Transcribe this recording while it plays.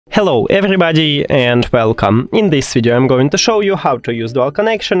Hello everybody and welcome. In this video I'm going to show you how to use dual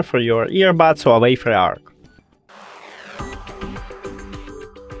connection for your earbuds HUAWEI FreeArc.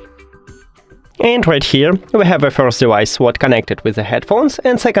 And right here we have a first device what connected with the headphones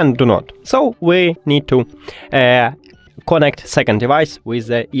and second do not. So we need to connect second device with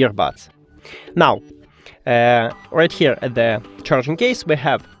the earbuds. Now right here at the charging case we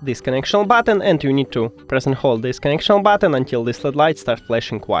have this connection button, and you need to press and hold this connection button until this LED light starts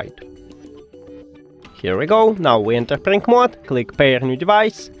flashing white. Here we go. Now we enter prank mode, click pair new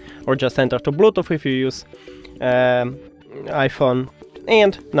device, or just enter to Bluetooth if you use iPhone,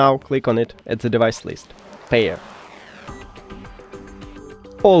 and now click on it at the device list, pair.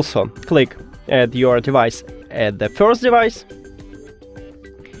 Also click add your device at the first device.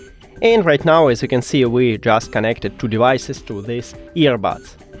 And right now, as you can see, we just connected two devices to these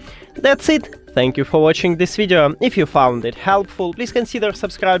earbuds. That's it. Thank you for watching this video. If you found it helpful, please consider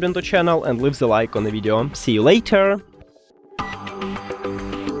subscribing to the channel and leave the like on the video. See you later!